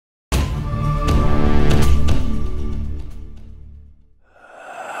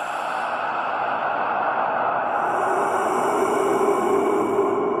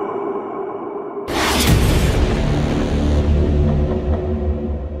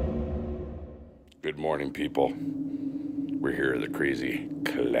morning, people. We're here at the crazy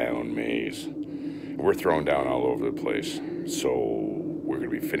clown maze. We're thrown down all over the place. So we're going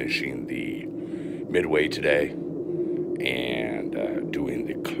to be finishing the midway today and doing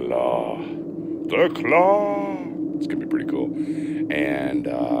the claw. The claw! It's going to be pretty cool. And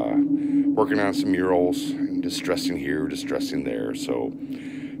working on some murals and distressing here, distressing there. So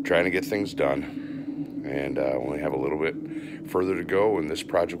trying to get things done. And only have a little bit further to go and this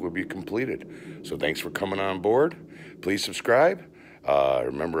project will be completed. So thanks for coming on board. Please subscribe.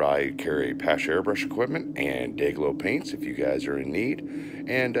 Remember, I carry Pash airbrush equipment and Dayglow paints if you guys are in need.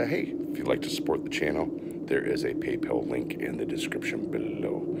 And hey, if you'd like to support the channel, there is a PayPal link in the description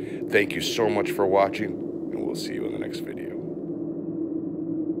below. Thank you so much for watching, and we'll see you in the next video.